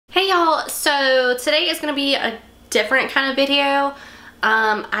y'all, so today is going to be a different kind of video.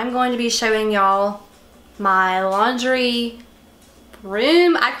 I'm going to be showing y'all my laundry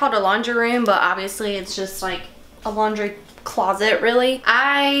room. I call it a laundry room, but obviously it's just like a laundry closet really.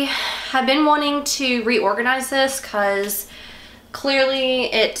 I have been wanting to reorganize this because clearly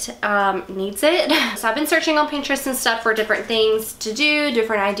it needs it. So I've been searching on Pinterest and stuff for different things to do,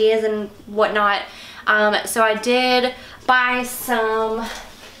 different ideas and whatnot. So I did buy some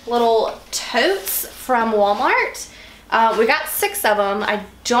little totes from Walmart. We got 6 of them. I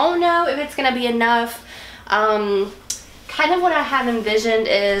don't know if it's gonna be enough. Kind of what I have envisioned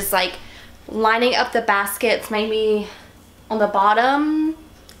is like lining up the baskets maybe on the bottom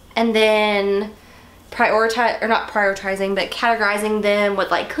and then categorizing them with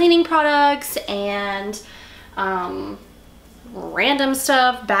like cleaning products and random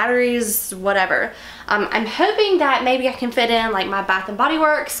stuff, batteries, whatever. I'm hoping that maybe I can fit in like my Bath and Body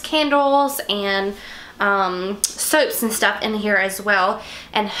Works candles and soaps and stuff in here as well,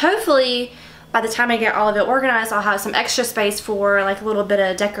 and hopefully by the time I get all of it organized I'll have some extra space for like a little bit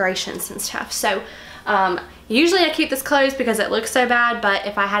of decorations and stuff. So usually I keep this closed because it looks so bad, but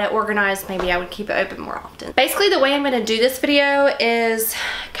if I had it organized maybe I would keep it open more often. Basically the way I'm going to do this video is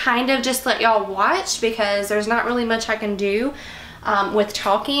kind of just let y'all watch because there's not really much I can do with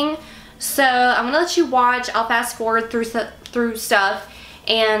talking. So I'm going to let you watch. I'll fast forward through stuff,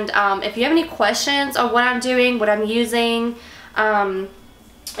 and if you have any questions on what I'm doing, what I'm using,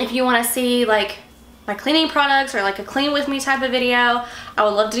 if you want to see like my cleaning products or like a clean with me type of video, I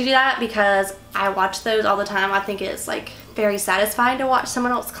would love to do that because I watch those all the time. I think it's like very satisfying to watch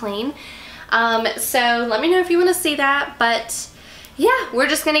someone else clean. So let me know if you want to see that, but yeah, we're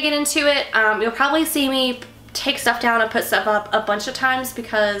just gonna get into it. You'll probably see me take stuff down and put stuff up a bunch of times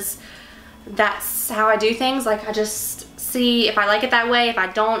because that's how I do things. Like I just see if I like it that way. If I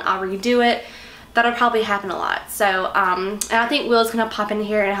don't, I'll redo it. That'll probably happen a lot. So and I think Will's gonna pop in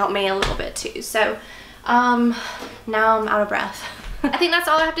here and help me a little bit too. So now I'm out of breath. I think that's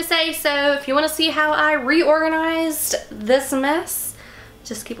all I have to say. So if you want to see how I reorganized this mess,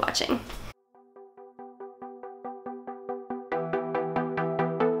 just keep watching.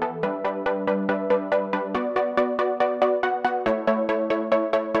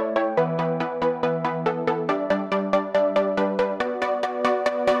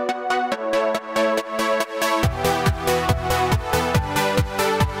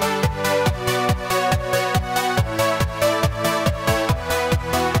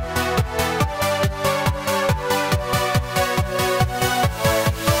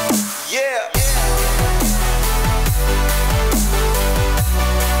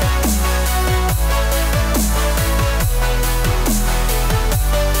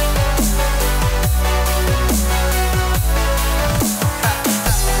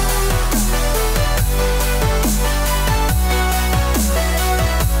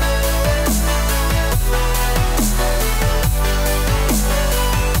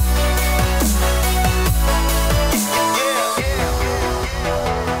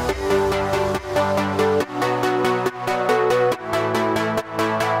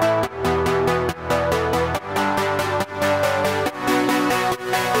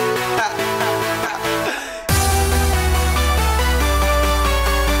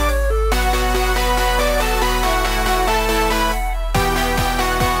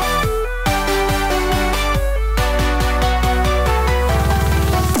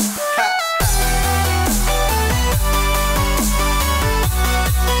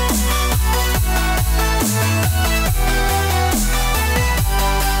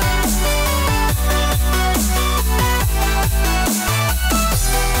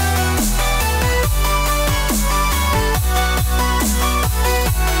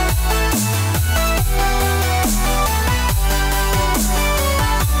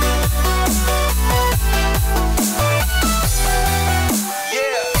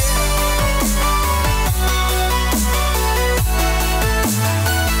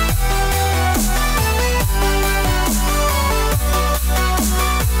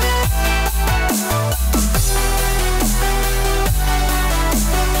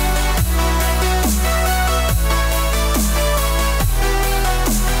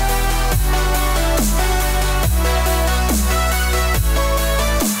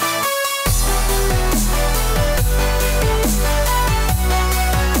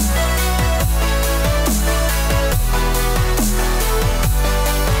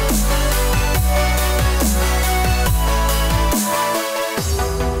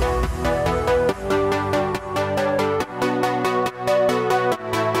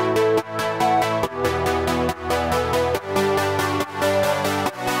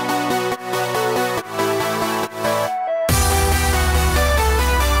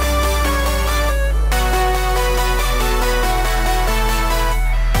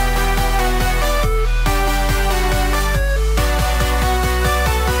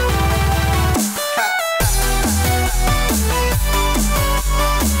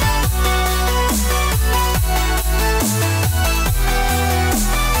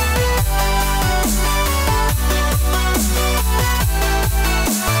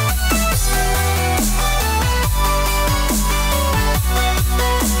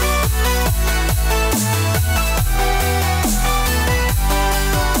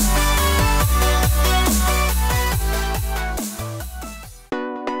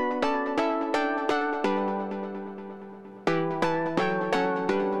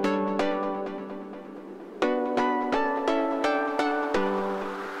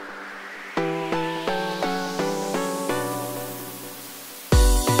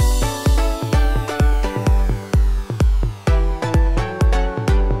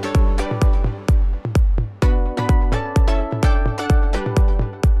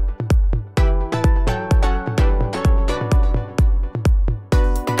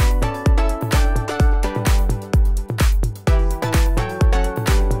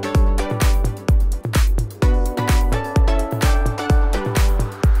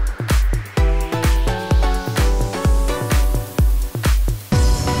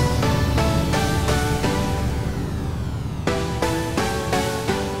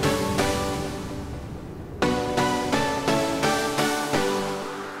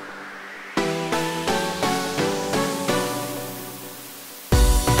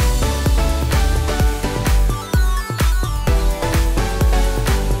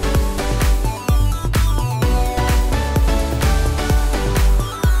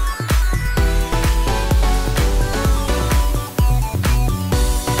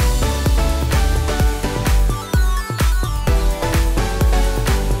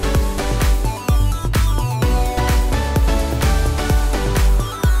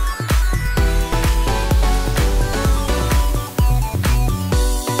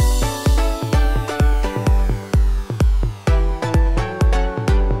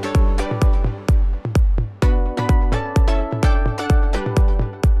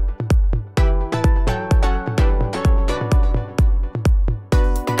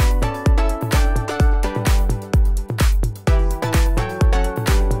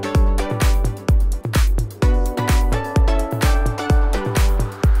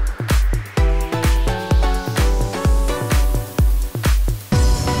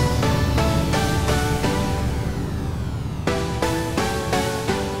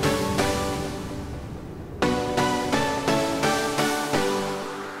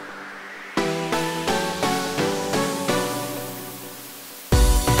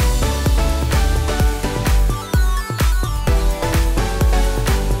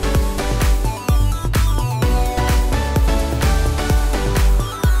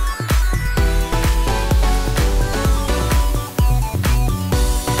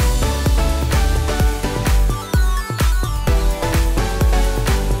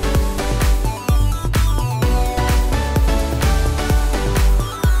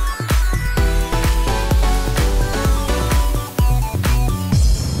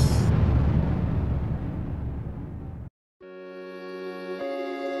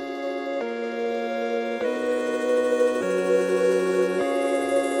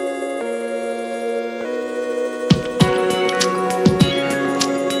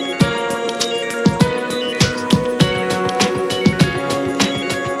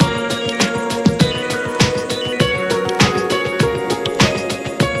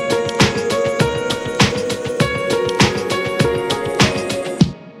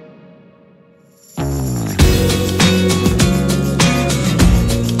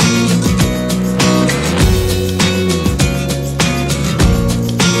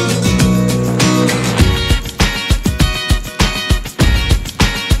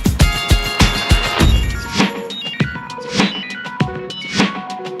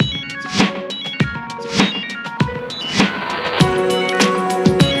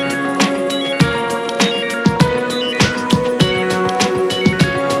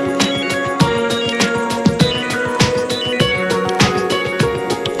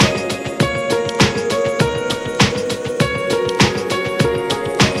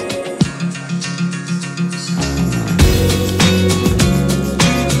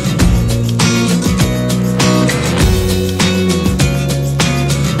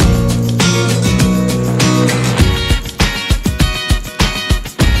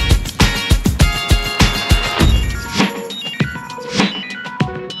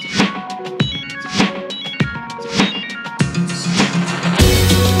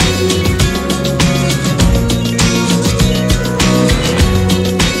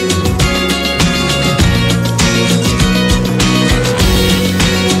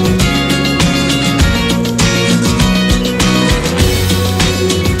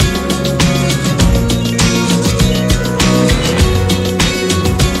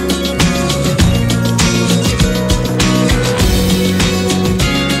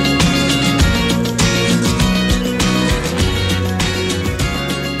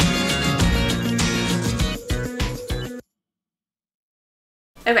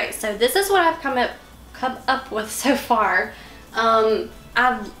 So this is what I've come up with so far.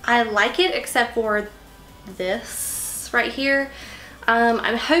 I like it except for this right here.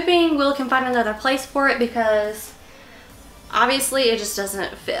 I'm hoping Will can find another place for it because obviously it just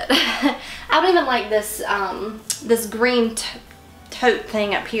doesn't fit. I don't even like this this green tote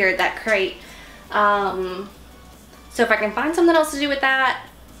thing up here, that crate. So if I can find something else to do with that,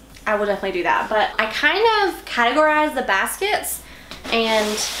 I will definitely do that. But I kind of categorize the baskets,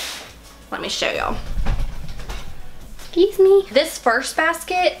 and let me show y'all. Excuse me. This first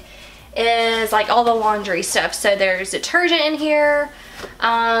basket is like all the laundry stuff. So there's detergent in here,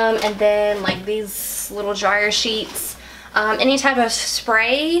 and then like these little dryer sheets, any type of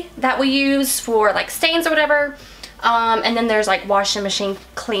spray that we use for like stains or whatever, and then there's like washing machine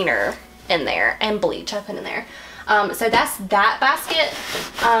cleaner in there, and bleach I put in there. So that's that basket.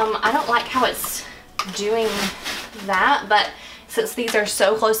 I don't like how it's doing that, but since these are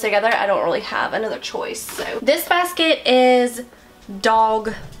so close together, I don't really have another choice. So this basket is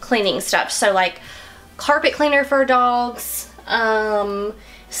dog cleaning stuff. So like carpet cleaner for dogs,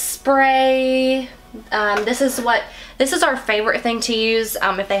 spray. This is our favorite thing to use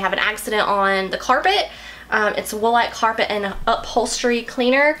if they have an accident on the carpet. It's Woolite carpet and upholstery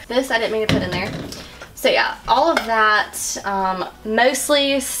cleaner. This I didn't mean to put in there. So yeah, all of that,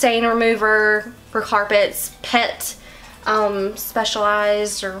 mostly stain remover for carpets, pet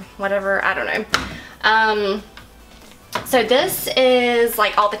specialized or whatever, I don't know. So this is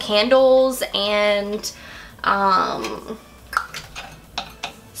like all the candles and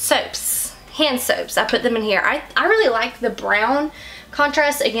soaps, hand soaps. I put them in here. I really like the brown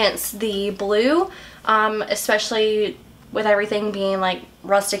contrast against the blue, especially with everything being like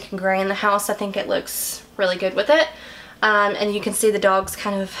rustic and gray in the house. I think it looks really good with it. And you can see the dogs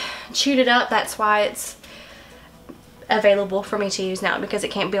kind of chewed it up. That's why it's available for me to use now, because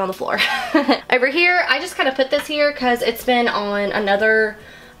it can't be on the floor. Over here, I just kind of put this here because it's been on another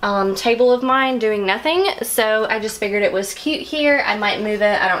table of mine doing nothing. So I just figured it was cute here. I might move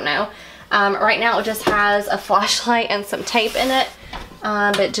it, I don't know. Right now it just has a flashlight and some tape in it.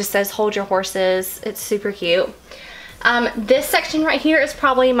 But it just says hold your horses. It's super cute. This section right here is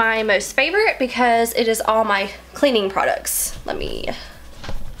probably my most favorite because it is all my cleaning products.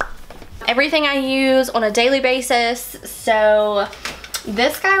 Everything I use on a daily basis. So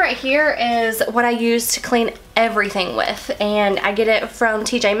this guy right here is what I use to clean everything with, and I get it from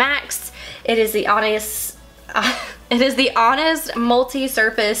TJ Maxx. It is the Honest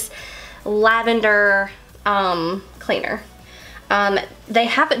multi-surface lavender cleaner. They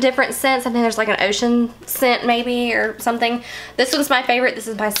have a different scents. I think there's like an ocean scent maybe or something. This one's my favorite. This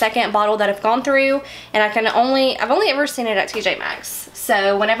is my second bottle that I've gone through, and I've only ever seen it at TJ Maxx.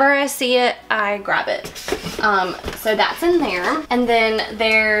 So whenever I see it, I grab it. So that's in there. And then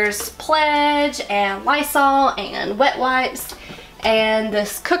there's Pledge and Lysol and wet wipes and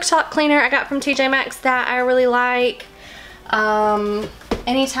this cooktop cleaner I got from TJ Maxx that I really like.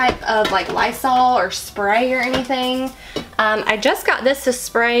 Any type of like Lysol or spray or anything. I just got this to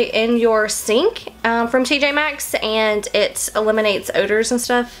spray in your sink from TJ Maxx, and it eliminates odors and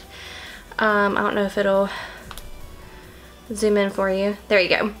stuff. I don't know if it'll zoom in for you. There you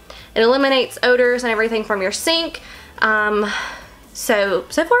go. It eliminates odors and everything from your sink. So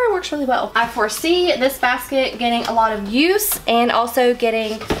far it works really well. I foresee this basket getting a lot of use and also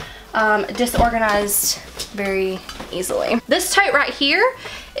getting disorganized very easily. This tote right here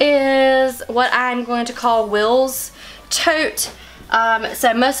is what I'm going to call Will's tote.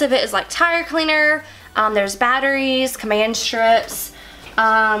 So most of it is like tire cleaner. There's batteries, command strips,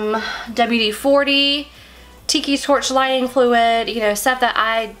 WD-40, tiki torch lighting fluid, you know, stuff that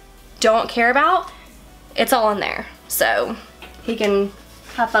I don't care about. It's all in there, so he can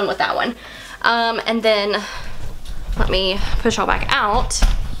have fun with that one. And then let me push all back out.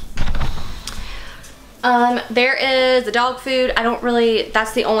 There is the dog food.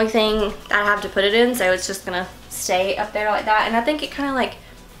 That's the only thing that I have to put it in, so it's just gonna stay up there like that. And I think it kind of like,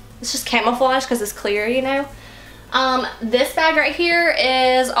 it's just camouflage because it's clear, you know. This bag right here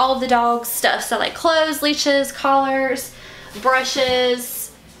is all of the dog's stuff. So like clothes, leashes, collars,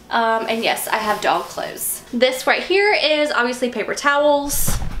 brushes, and yes, I have dog clothes. This right here is obviously paper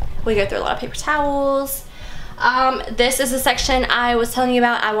towels. We go through a lot of paper towels. This is a section I was telling you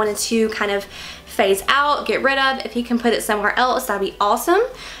about I wanted to kind of phase out, get rid of. If you can put it somewhere else, that'd be awesome,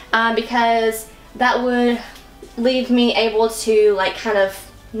 because that would leave me able to like kind of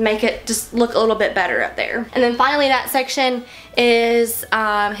make it just look a little bit better up there. And then finally that section is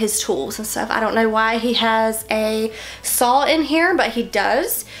his tools and stuff. I don't know why he has a saw in here, but he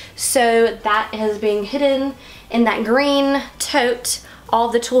does. So that is being hidden in that green tote all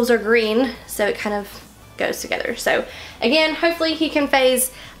the tools are green, so it kind of goes together. So again, hopefully he can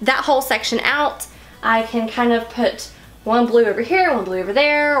phase that whole section out. I can kind of put one blue over here, one blue over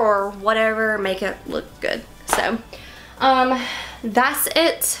there, or whatever, make it look good. So that's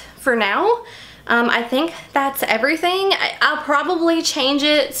it for now. I think that's everything. I'll probably change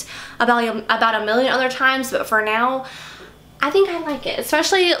it about a million other times, but for now, I think I like it.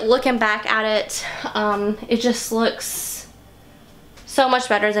 Especially looking back at it, it just looks so much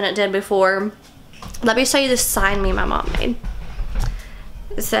better than it did before. Let me show you this sign me and my mom made.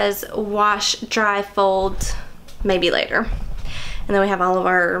 It says wash, dry, fold, maybe later. And then we have all of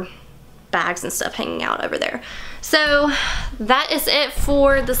our bags and stuff hanging out over there. So that is it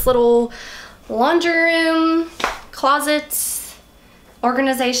for this little laundry room, closet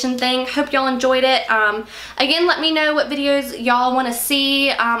organization thing. Hope y'all enjoyed it. Again, let me know what videos y'all want to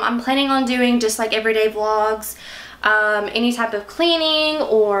see. I'm planning on doing just like everyday vlogs, any type of cleaning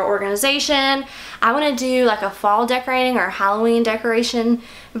or organization. I want to do like a fall decorating or Halloween decoration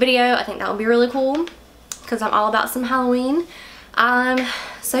video. I think that would be really cool because I'm all about some Halloween.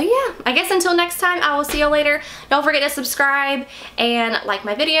 So yeah, I guess until next time, I will see y'all later. Don't forget to subscribe and like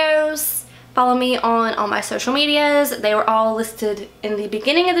my videos. Follow me on all my social medias. They were all listed in the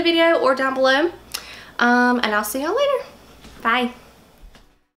beginning of the video or down below. And I'll see y'all later. Bye.